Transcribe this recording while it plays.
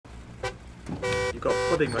You got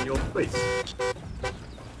pudding on your face.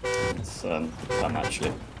 It's fun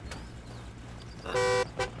actually.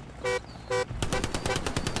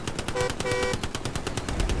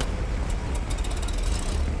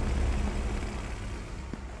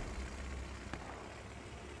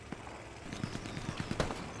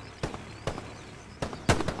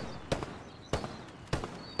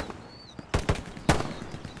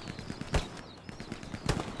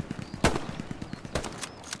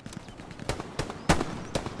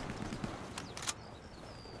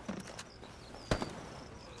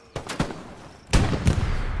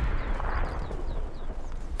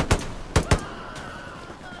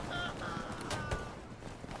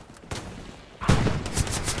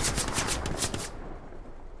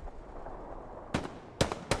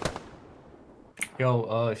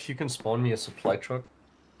 Yo, if you can spawn me a supply truck,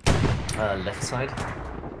 left side,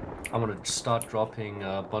 I'm gonna start dropping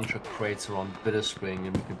a bunch of crates around Bitter Spring,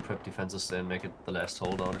 and we can prep defenses there and make it the last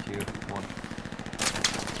holdout if you want.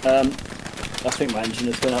 I think my engine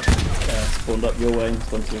has been up, spawned up your way and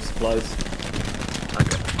gone to your supplies.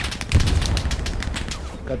 Okay.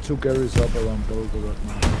 Got 2 Garys up around Boulder right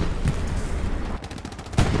now.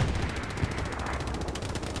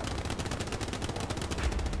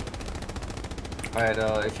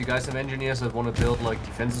 Alright, if you guys have engineers that want to build like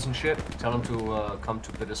defenses and shit, tell them to come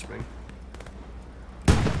to Bitter Spring.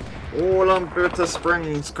 All on Bitter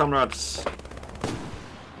Springs, comrades.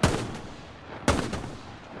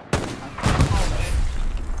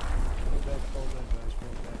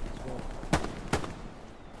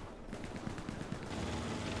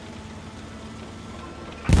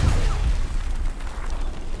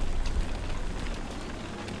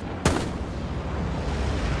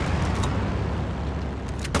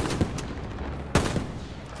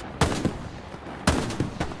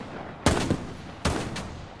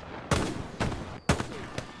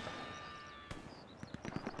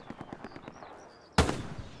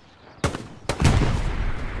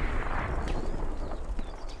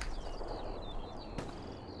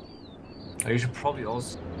 You should probably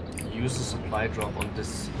also use the supply drop on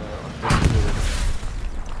this unit.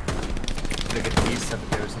 Like at least 7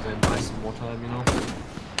 garrisons and buy some more time, you know?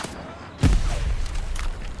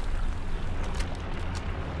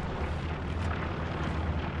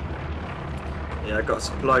 Yeah, I got a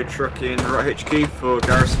supply truck in right HQ for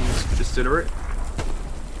Garrison's distillery.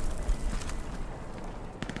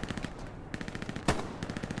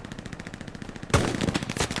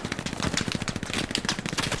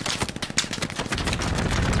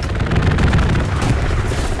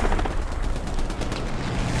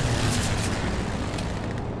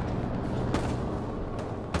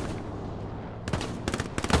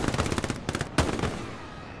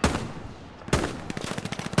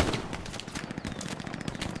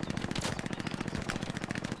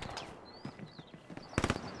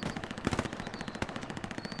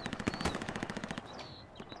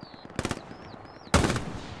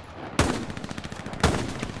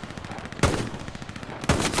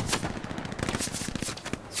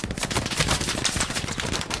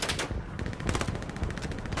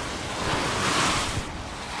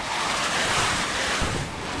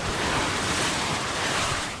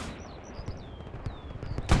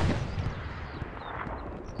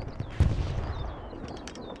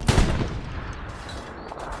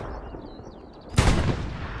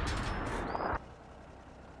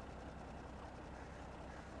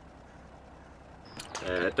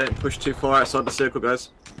 Don't push too far outside the circle, guys.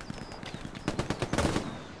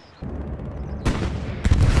 You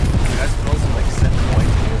guys can also like set point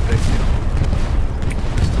in your base.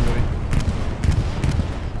 Distillery.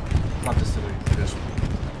 Not distillery, this one.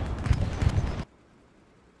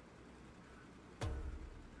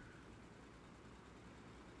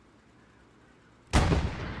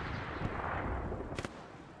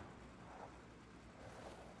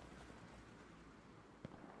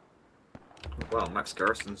 Wow, max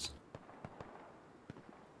garrisons.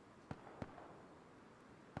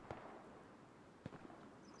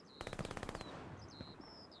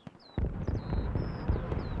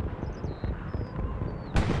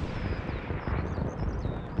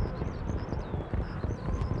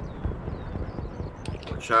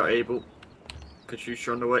 Watch out, Abel.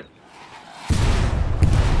 Katyusha on the way.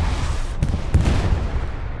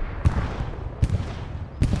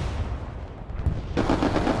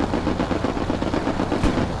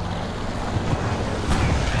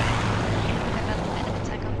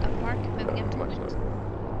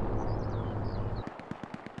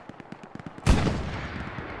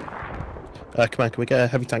 Command, can we get a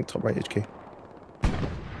heavy tank top right HQ?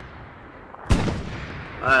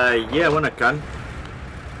 Yeah, when I can.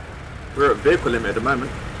 We're at vehicle limit at the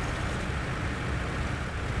moment.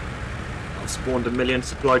 spawned 1 million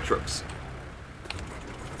supply trucks.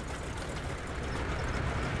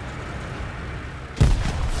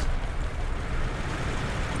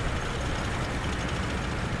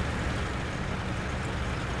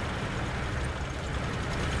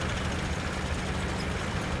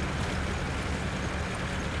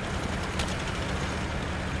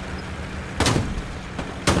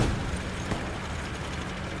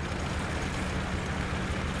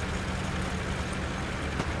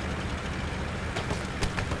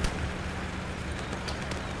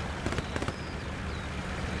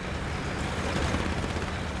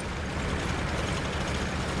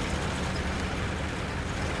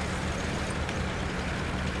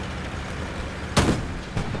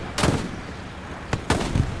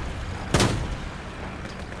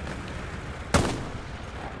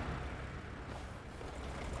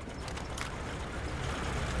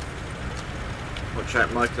 Watch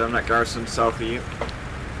out, Michael, I'm that garrison south of you.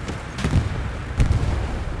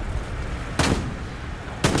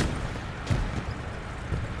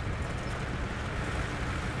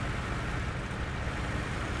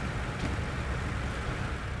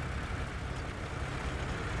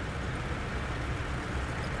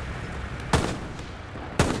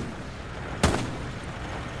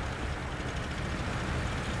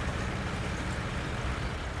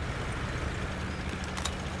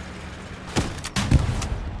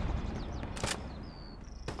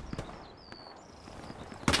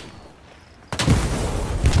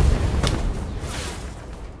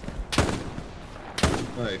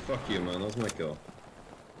 Hey, fuck you, man. That was my kill.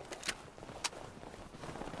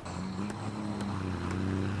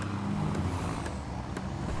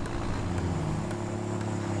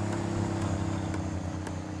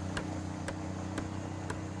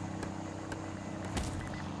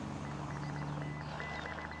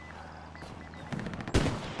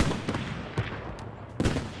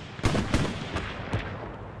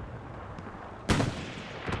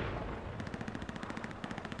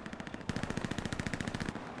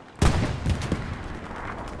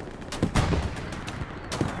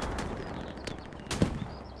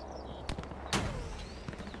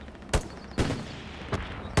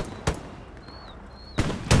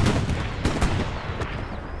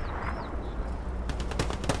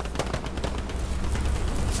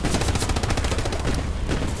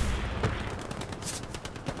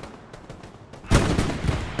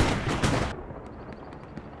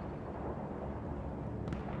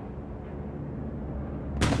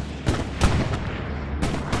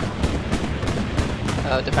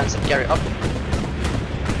 Defensive carry up.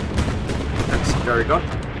 Defensive carry gone.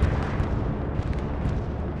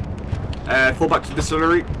 Fall back to the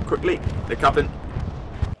distillery, quickly. They're capping.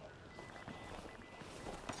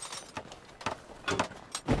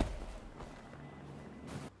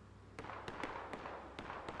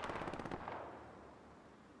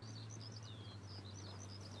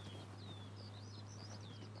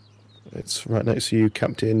 It's right next to you,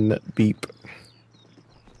 Captain Beep.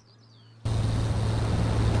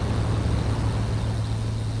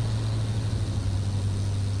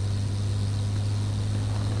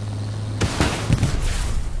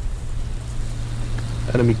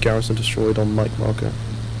 Enemy garrison destroyed on Mike marker.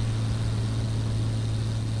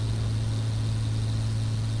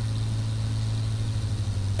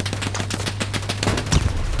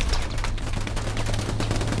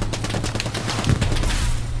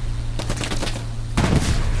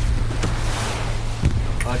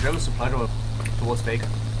 German supply door towards Baker.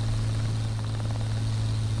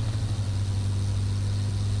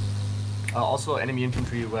 Also enemy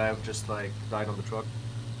infantry where I've just like died on the truck.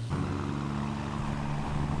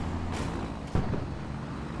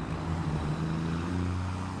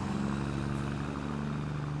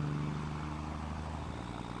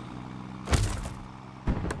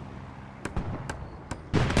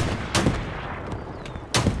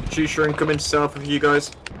 Shusha incoming south of you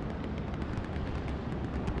guys.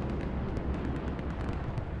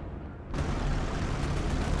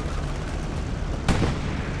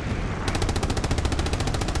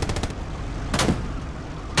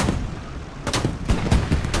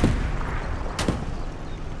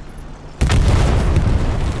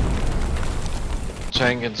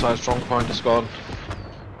 Tank inside strong point is gone.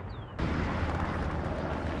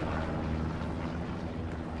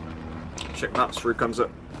 Check maps, through comes up.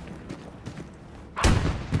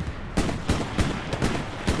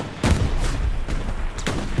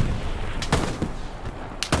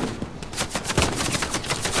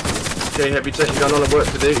 Okay, heavy tank, you've got a lot of work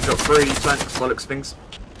to do. You've got 3 tanks, bollocks things.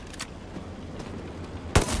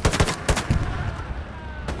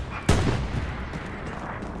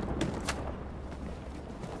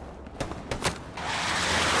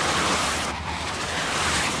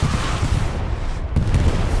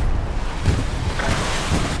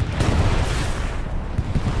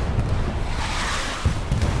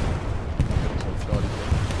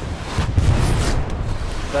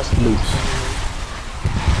 That's loose.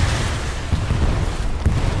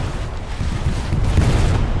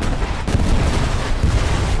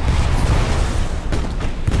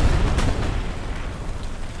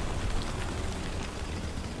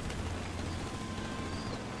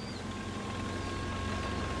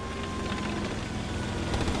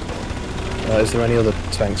 Is there any other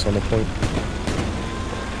tanks on the point?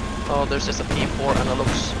 Oh, there's just a P4 and a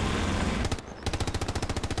Lux.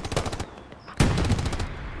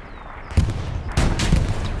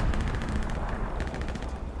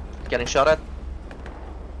 Getting shot at.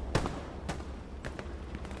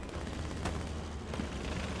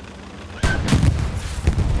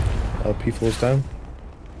 P4's down.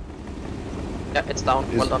 Yeah, it's down.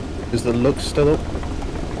 Well done. Is the Lux still up?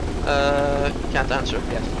 Can't answer.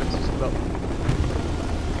 Yes, it's well.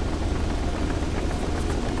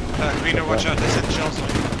 Greener, watch out, they said shells on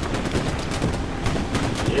you.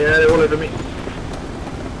 Yeah, they're all over me.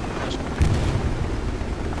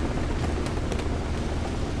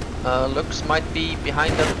 Lux might be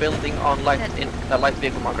behind that building on light in light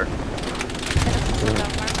vehicle marker.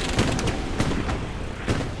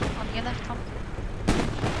 On your left, Tom.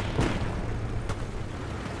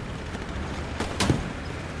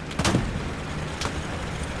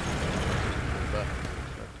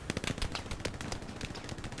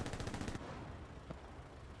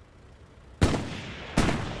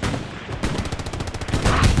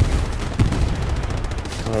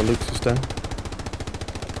 Lux is down.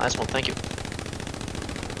 Nice one, thank you.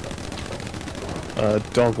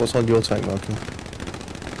 Dog, what's on your tank marking?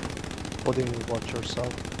 Pudding, watch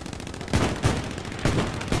yourself.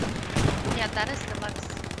 Yeah, that is the Lux.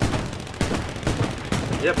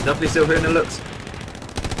 Yep, definitely still hearing the looks.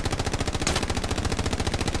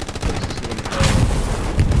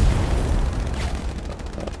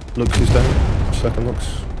 Lux is down. Second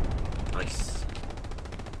Lux. Nice.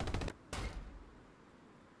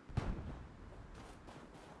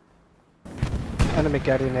 Enemy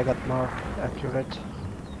carry negative mark, accurate.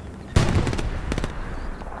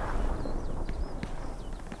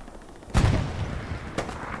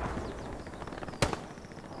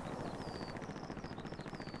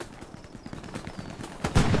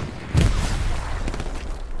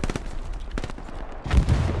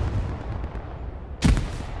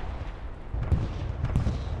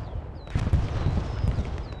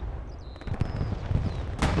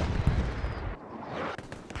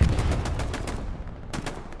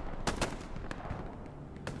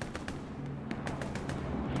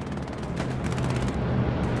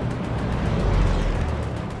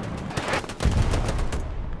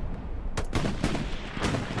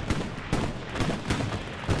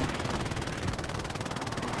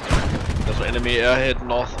 Enemy airhead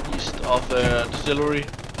northeast of the distillery.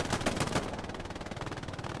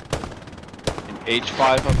 In H5,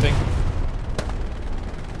 I think.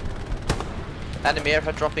 Enemy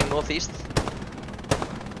airhead dropping northeast.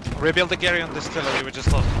 Rebuild the Gary on distillery, we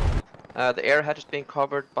just lost. The airhead is being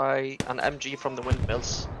covered by an MG from the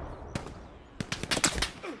windmills.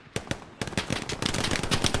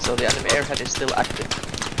 So the enemy airhead is still active.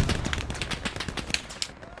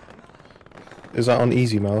 Is that on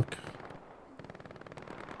easy mark?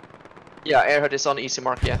 Yeah, airhead is on easy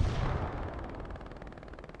mark, yeah.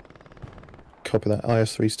 Copy that.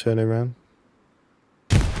 IS-3's turning around.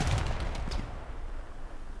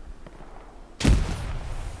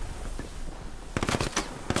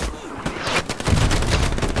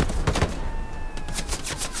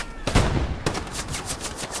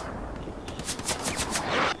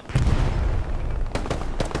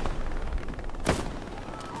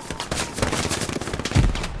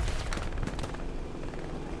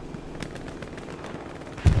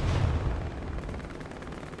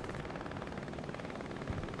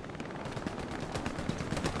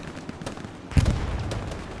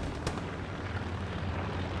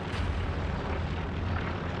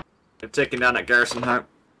 They're taking down that garrison house.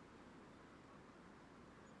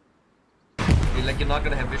 Like, you're not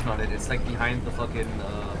gonna have vision on it. It's like behind the fucking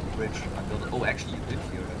bridge. I built it. Oh, actually, you did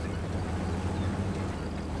hear it, I think.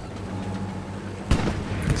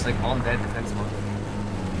 It's like on that defense marker.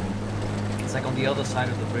 It's like on the other side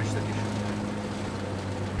of the bridge that you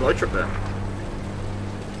should. Right up there.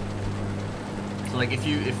 So like if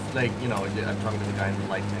like, you know, I'm talking to the guy in the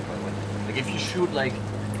light tank, by the way. Like if you shoot like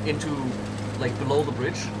into like below the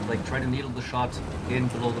bridge, like try to needle the shot in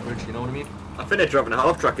below the bridge, you know what I mean? I think they're driving a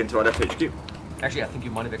half track into our FHQ. Actually, I think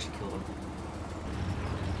you might have actually killed him.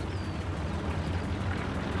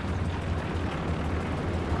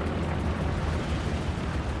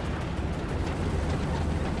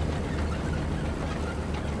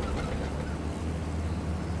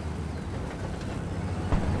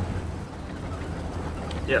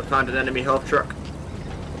 Yep, found an enemy health truck.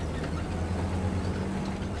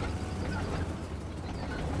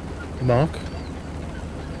 Mark?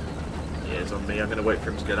 Yeah, it's on me. I'm gonna wait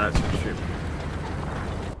for him to get out so I can shoot.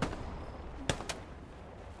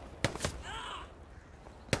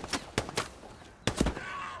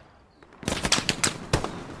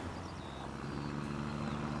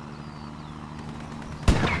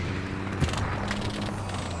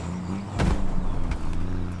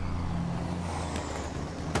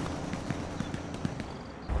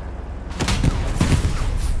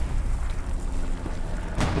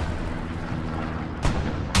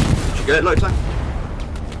 Get it, Lotan?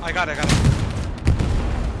 I got it.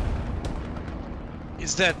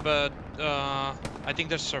 He's dead, but I think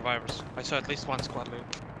there's survivors. I saw at least one squad leader.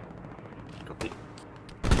 Copy.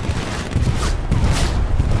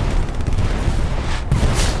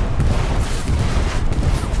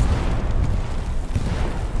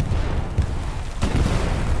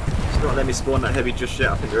 It's not letting me spawn that heavy just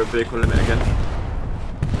yet. I think they're a vehicle limit again.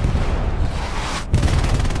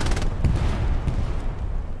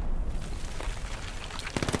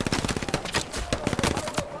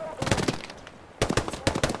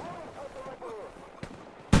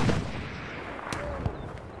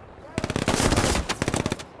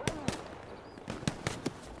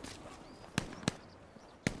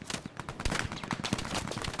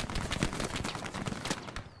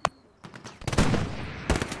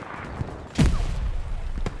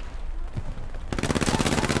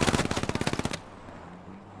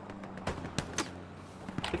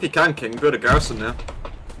 If you can, King, build a garrison now.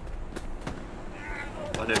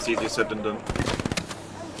 I know it's easier said than done.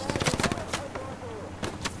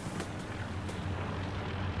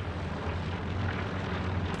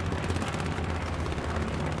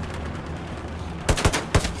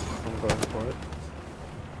 I'm going for it.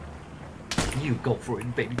 You go for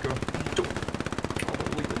it, baby girl.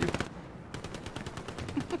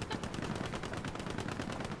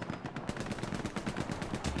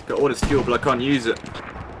 Got all this fuel, but I can't use it.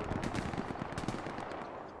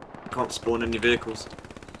 Can't spawn any vehicles.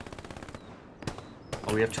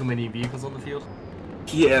 Oh, we have too many vehicles on the field?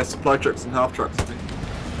 Yeah, supply trucks and half trucks, I think.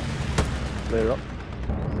 Clear up.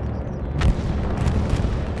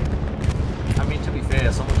 I mean, to be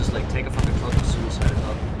fair, someone just like take a fucking truck and suicide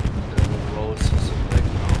up the roads, so like,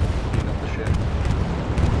 you know, clean up the shit.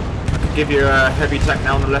 I can give you a heavy tank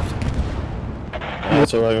now on the left.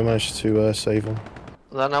 That's alright, we managed to save one.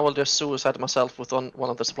 Then I will just suicide myself with one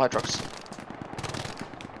of the supply trucks.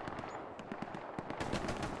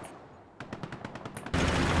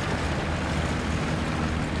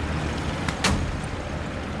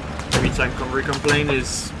 Heavy tank on recon plane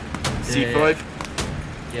is C5.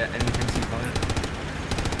 Yeah, anything C5.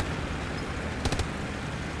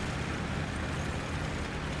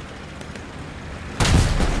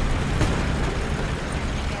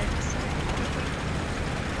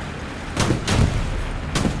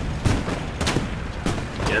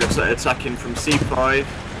 Yeah, looks like attacking from C5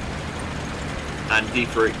 and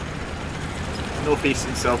D3. Northeast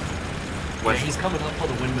and south. Yeah, he's coming up for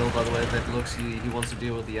the windmill, by the way. That looks, he wants to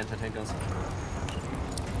deal with the anti-tank guns.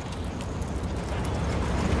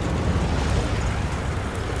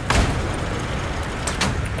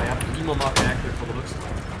 I have the emo mark accurate for the looks.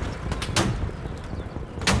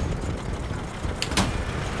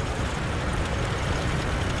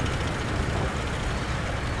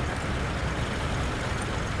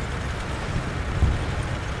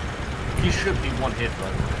 He should be one hit, by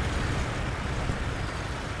the way.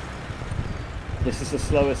 This is the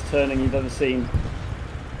slowest turning you've ever seen.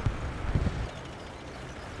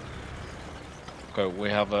 Okay, we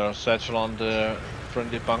have a satchel on the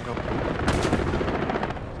friendly bunker.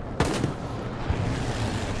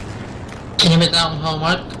 Enemy down,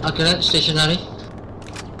 homework, accurate, stationary.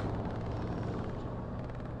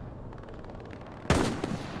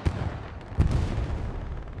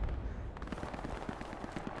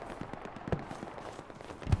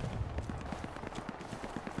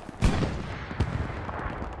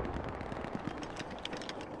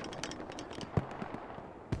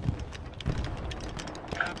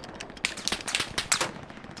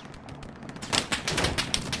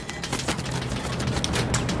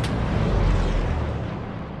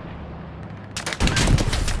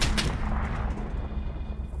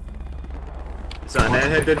 Is that an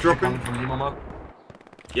airhead they're dropping? From Lima Mark.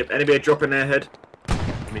 Yep, enemy are dropping airhead.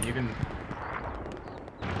 I mean, you can.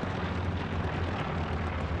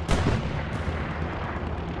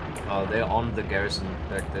 They're on the garrison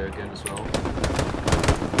back there again as well.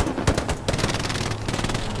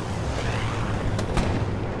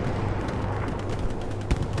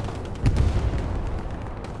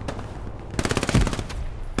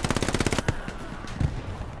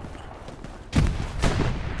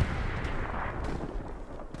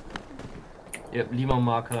 Yep, Lima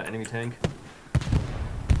marker, enemy tank.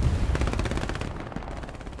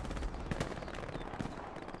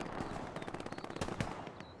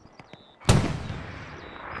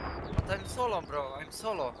 But I'm solo, bro. I'm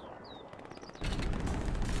solo.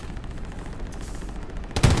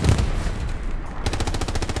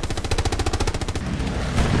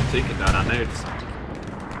 Taking that, I noticed.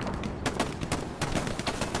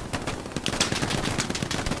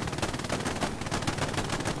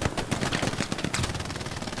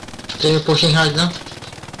 They're pushing hard now.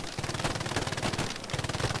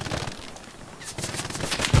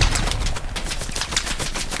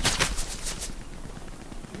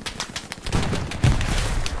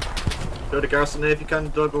 Go to garrison there if you can,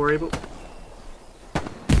 Doug or able.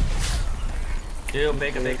 Yeah,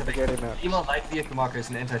 make it. Get him out. Lima light vehicle marker is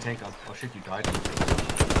an anti-tank gun. Oh shit, you died.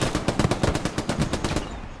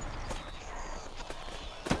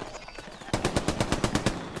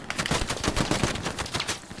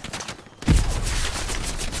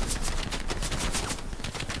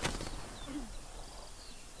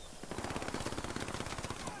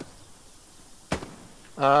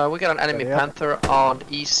 We got an enemy Panther on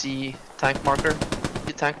EC tank marker.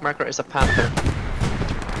 The tank marker is a Panther.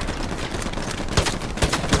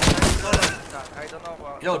 I don't know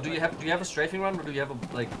what. Yo, do you have a strafing run or do you have a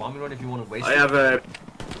bombing run if you want to waste it? I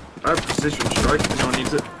have precision strike if no one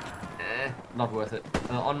needs it. Not worth it.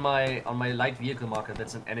 On my light vehicle marker,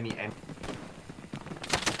 that's an enemy end.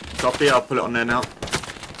 Copy, I'll put it on there now.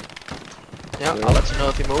 Yeah, I'll let you know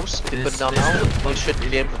if he moves. If you put it down now, we should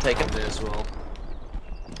be able to take him. There as well.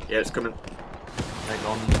 Yeah, it's coming. Like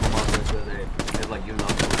on the markers where they have like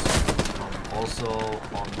unilaterals. Also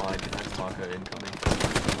on my defense marker incoming.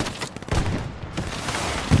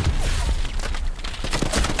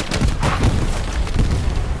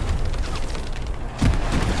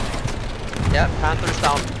 Yeah, Panther's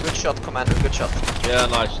down. Good shot, Commander. Good shot. Yeah,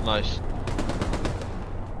 nice, nice.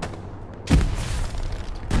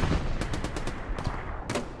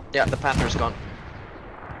 Yeah, the Panther's gone.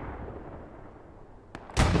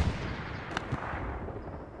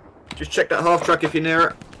 Just check that half track if you're near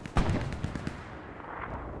it.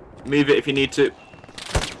 Move it if you need to.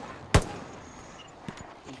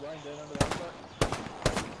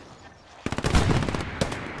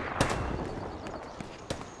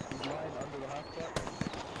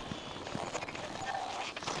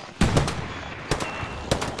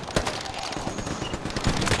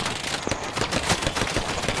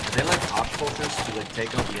 They like arc focus to like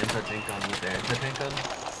take out the anti-tank gun with their anti-tank gun,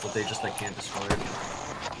 but they just like can't destroy it.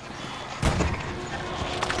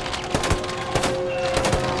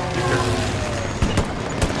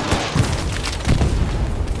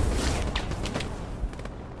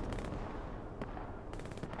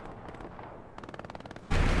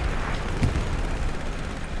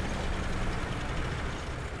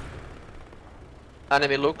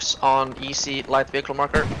 Enemy looks on EC light vehicle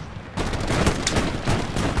marker.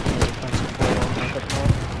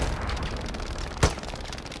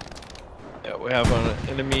 Yeah, we have an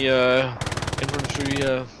enemy infantry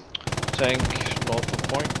tank north of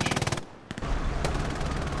point.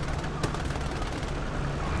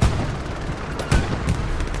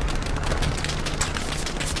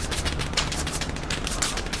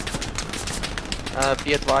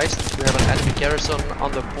 Be advised, we have an enemy garrison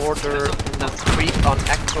on the border of 3 on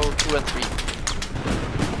Echo 2 and 3.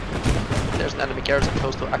 There's an enemy garrison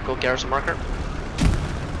close to Echo garrison marker.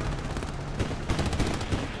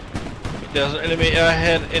 There's an enemy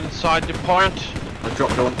ahead inside the point. I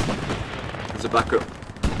dropped one. There's a backup.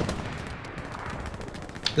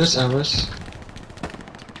 There's ours.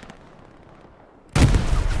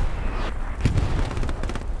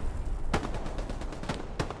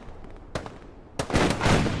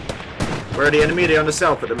 Where are the enemy? They're on the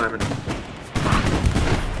south at the moment.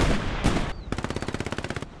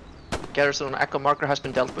 Garrison on Echo marker has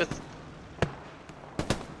been dealt with.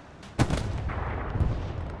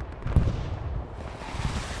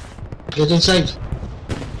 Get inside.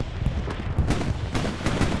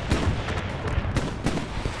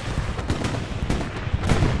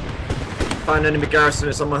 Find enemy garrison,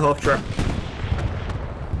 it's on my half track.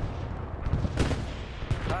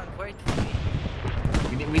 Wait for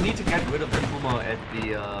me. We need to get rid of the Puma at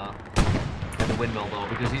the windmill though,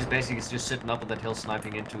 because he's basically just sitting up on that hill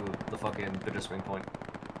sniping into the fucking bitter swing point.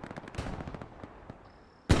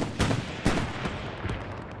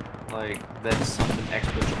 Like, that's something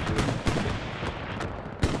experts should do.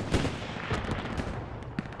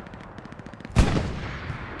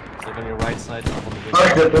 Like on your right side, up on the windmill.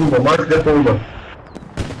 Mark the Puma, mark the Puma.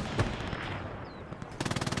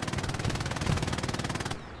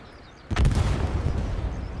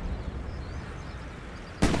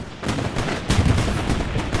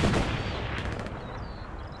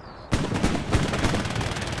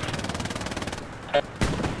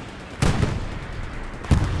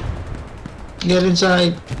 Get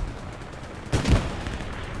inside.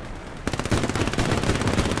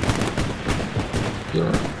 You're...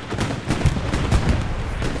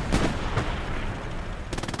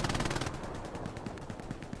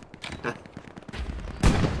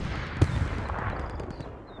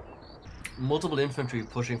 Multiple infantry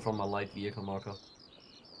pushing from a light vehicle marker.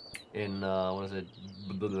 In, what is it?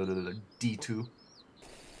 D2.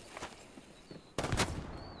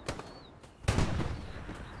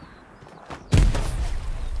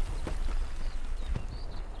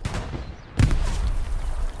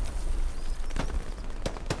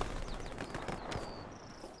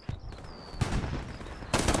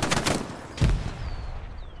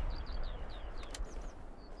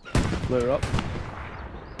 Flare up.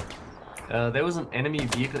 There was an enemy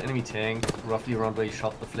vehicle, enemy tank, roughly around where you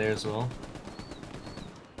shot the flare as well.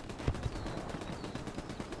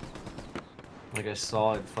 Like I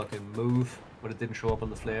saw it fucking move, but it didn't show up on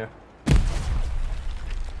the flare.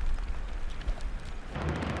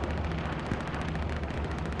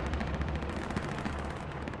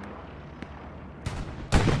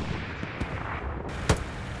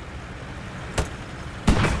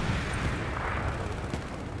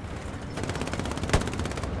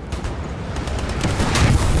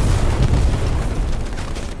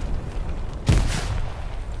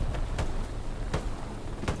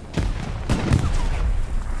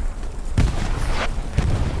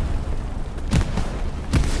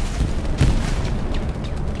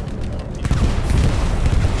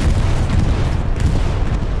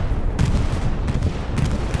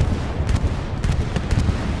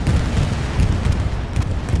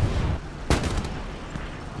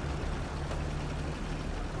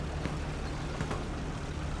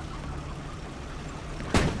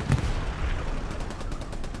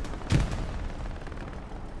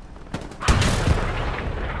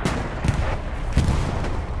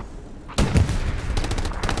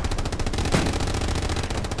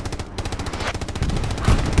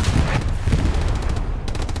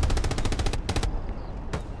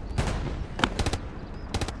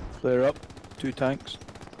 Flare up. 2 tanks.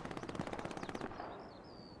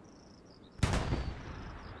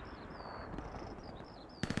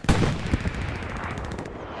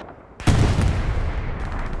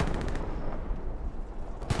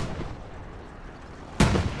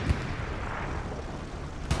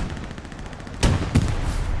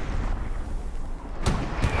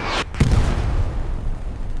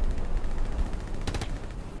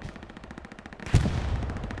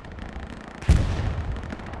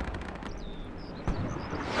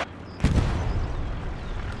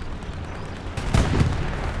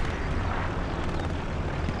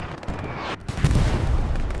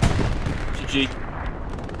 GG.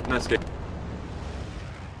 Nice game.